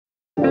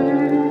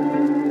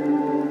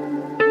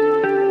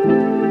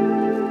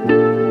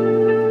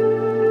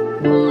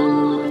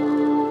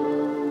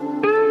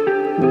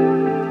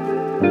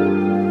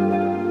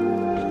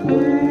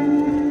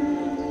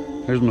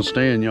my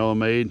stand y'all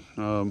made.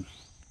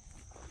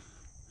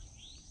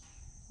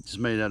 Just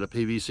made out of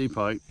PVC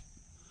pipe.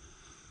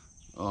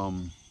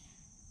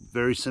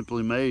 Very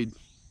simply made.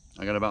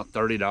 I got about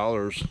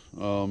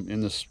 $30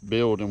 in this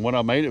build, and what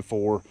I made it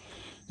for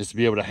is to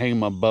be able to hang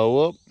my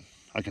bow up.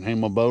 I can hang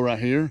my bow right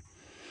here.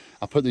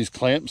 I put these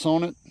clamps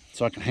on it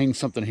so I can hang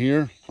something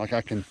here, like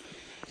I can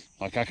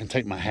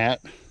take my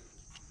hat.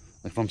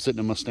 If I'm sitting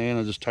in my stand,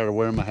 I just tired of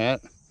wearing my hat,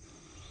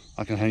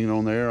 I can hang it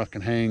on there. I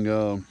can hang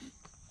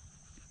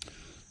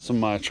some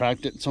of my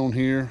attractants on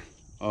here.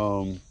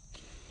 I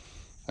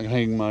can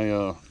hang my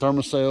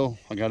thermocell.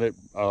 I got it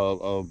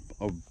a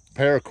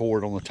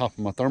paracord on the top of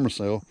my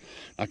thermocell.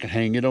 I can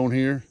hang it on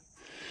here.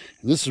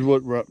 And this is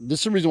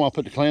the reason why I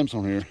put the clamps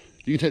on here.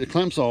 You can take the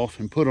clamps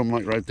off and put them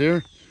like right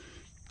there,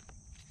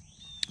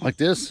 like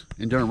this.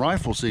 And during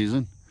rifle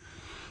season,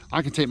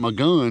 I can take my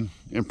gun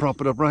and prop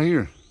it up right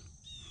here.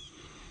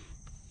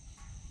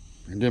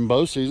 And then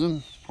bow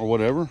season or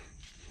whatever,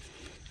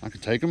 I can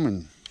take them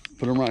and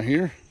put them right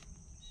here,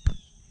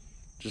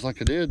 just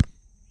like I did.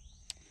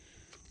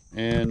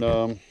 And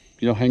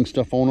you know, hang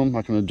stuff on them.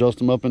 I can adjust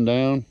them up and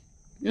down.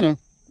 You know,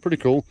 pretty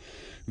cool.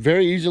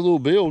 Very easy little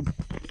build.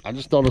 I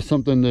just thought of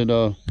something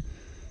that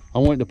I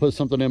wanted to put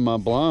something in my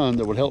blind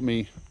that would help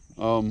me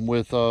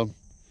with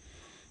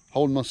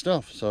holding my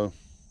stuff. So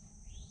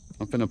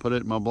I'm finna put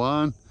it in my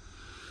blind,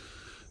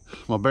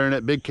 my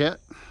bayonet big cat,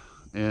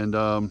 and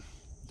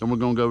then we're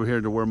gonna go over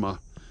here to where my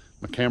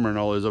camera and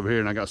all is over here,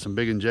 and I got some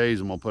BIG&Js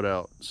I'm gonna put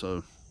out.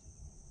 So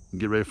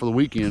get ready for the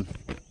weekend.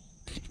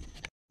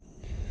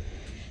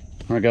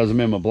 All right, guys, I'm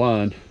in my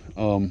blind.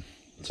 So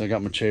I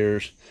got my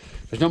chairs.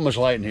 There's not much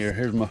light in here.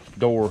 Here's my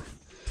door,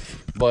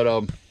 but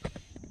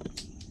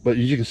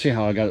you can see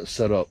how I got it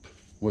set up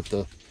with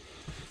the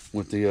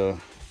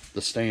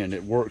stand.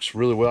 It works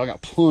really well. I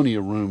got plenty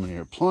of room in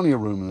here. Plenty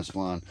of room in this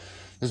blind.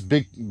 This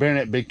big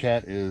bayonet big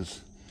cat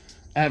is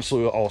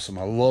absolutely awesome.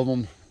 I love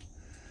them.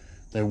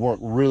 They work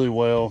really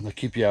well. They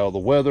keep you out of the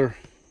weather.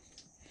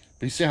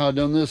 But you see how I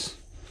done this?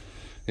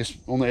 It's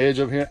on the edge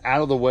over here,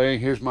 out of the way.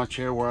 Here's my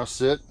chair where I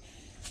sit.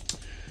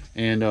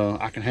 And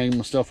I can hang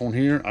my stuff on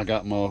here. I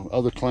got my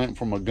other clamp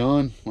for my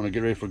gun when I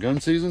get ready for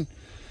gun season.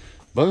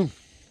 Boom,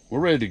 we're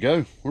ready to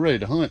go. We're ready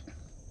to hunt.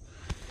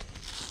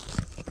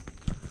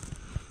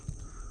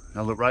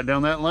 Now look right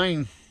down that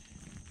lane.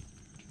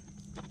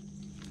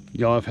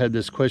 Y'all have had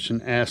this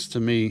question asked to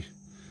me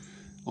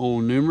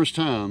on numerous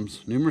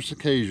times, numerous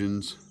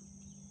occasions.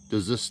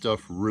 Does this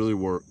stuff really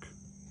work?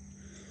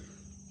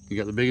 You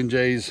got the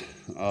BIG&J's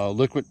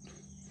liquid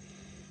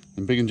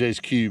and BIG&J's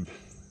cube.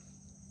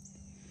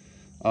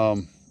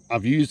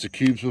 I've used the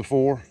cubes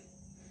before,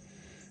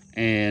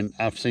 and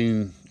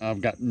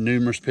I've got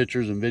numerous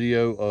pictures and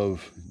video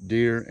of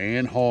deer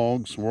and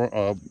hogs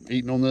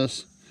eating on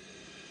this.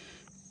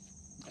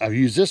 I've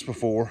used this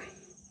before,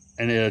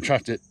 and it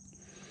attracted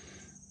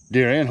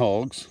deer and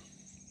hogs,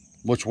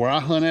 which where I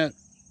hunt at,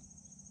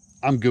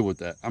 I'm good with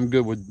that. I'm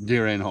good with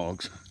deer and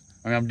hogs.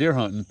 I mean, I'm deer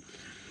hunting,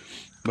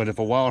 but if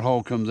a wild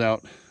hog comes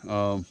out,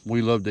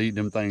 we love to eat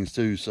them things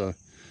too, so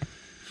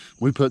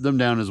we put them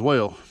down as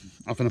well.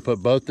 I'm gonna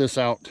put both this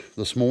out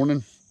this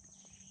morning,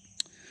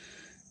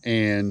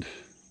 and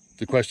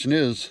the question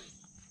is,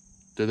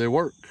 do they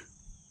work?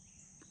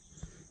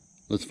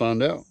 Let's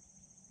find out.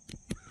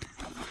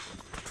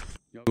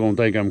 Y'all gonna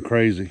think I'm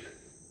crazy.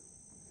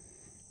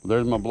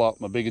 There's my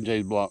block, my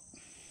BIG&J block.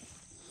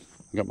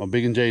 I got my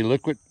BIG&J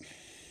liquid.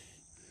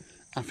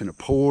 I'm finna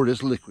pour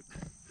this liquid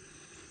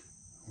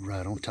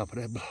right on top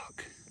of that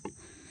block.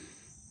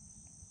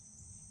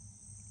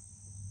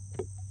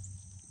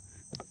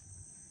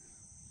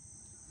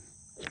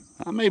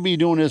 I may be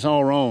doing this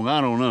all wrong,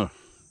 I don't know.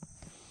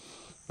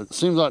 But it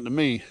seems like to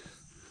me,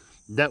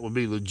 that would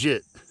be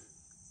legit.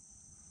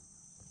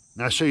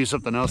 Now I'll show you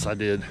something else I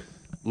did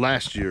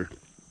last year.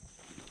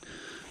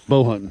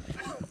 Bow hunting.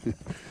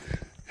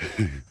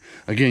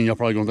 Again, y'all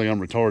probably gonna think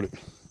I'm retarded.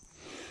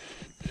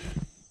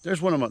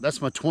 There's one of my,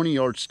 that's my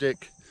 20-yard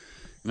stick.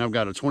 And I've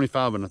got a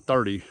 25 and a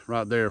 30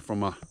 right there for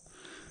bow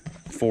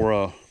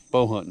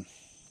hunting.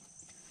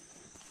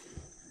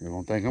 You're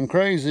gonna think I'm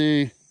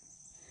crazy.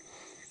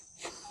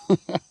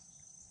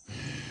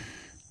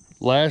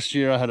 Last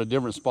year I had a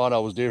different spot I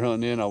was deer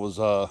hunting in. I was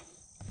bow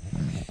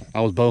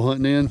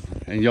hunting in,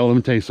 and y'all, let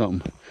me tell you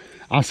something.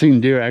 I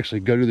seen deer actually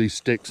go to these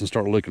sticks and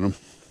start licking them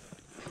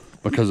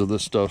because of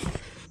this stuff.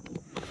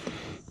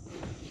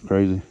 It's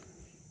crazy.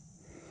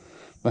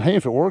 But hey,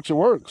 if it works, it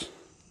works.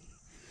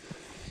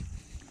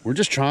 We're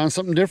just trying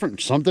something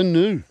different, something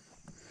new.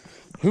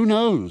 Who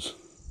knows?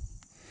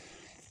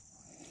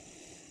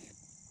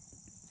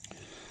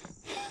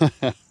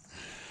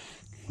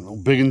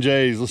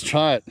 BIG&J's, let's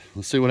try it.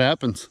 Let's see what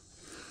happens.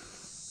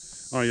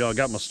 All right, y'all, I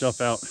got my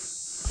stuff out.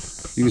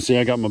 You can see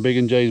I got my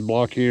BIG&J's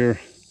block here.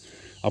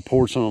 I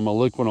poured some of my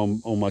liquid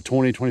on my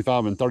 20,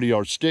 25, and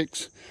 30-yard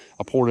sticks.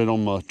 I poured it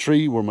on my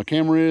tree where my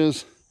camera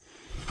is.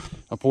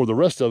 I poured the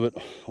rest of it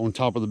on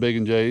top of the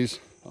BIG&J's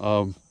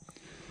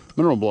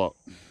mineral block.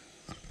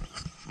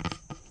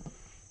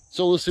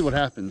 So let's see what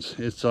happens.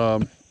 It's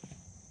supposed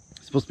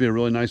to be a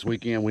really nice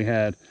weekend. We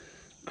had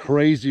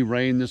crazy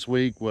rain this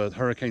week with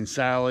Hurricane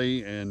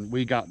Sally, and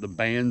we got the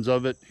bands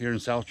of it here in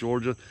South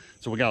Georgia,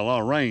 so we got a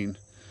lot of rain,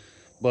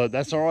 but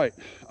that's all right.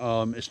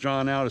 It's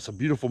drying out. It's a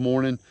beautiful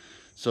morning,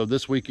 so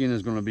this weekend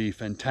is going to be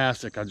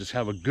fantastic. I just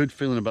have a good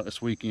feeling about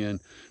this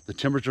weekend. The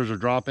temperatures are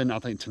dropping. I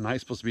think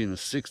tonight's supposed to be in the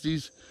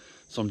 60s,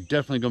 so I'm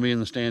definitely going to be in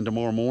the stand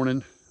tomorrow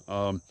morning.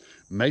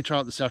 May try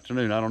it this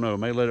afternoon. I don't know.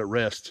 May let it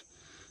rest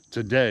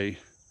today,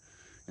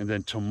 and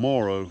then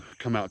tomorrow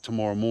come out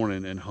tomorrow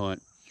morning and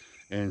hunt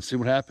and see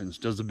what happens.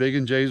 Does the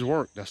BIG&Js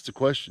work? That's the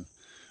question.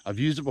 I've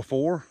used it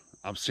before.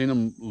 I've seen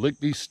them lick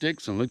these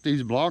sticks and lick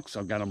these blocks.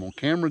 I've got them on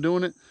camera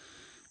doing it.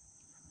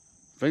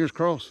 Fingers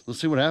crossed.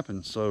 Let's see what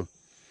happens. So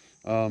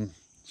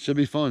should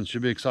be fun,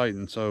 should be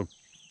exciting. So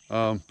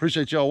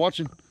appreciate y'all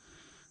watching.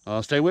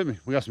 Stay with me.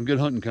 We got some good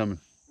hunting coming.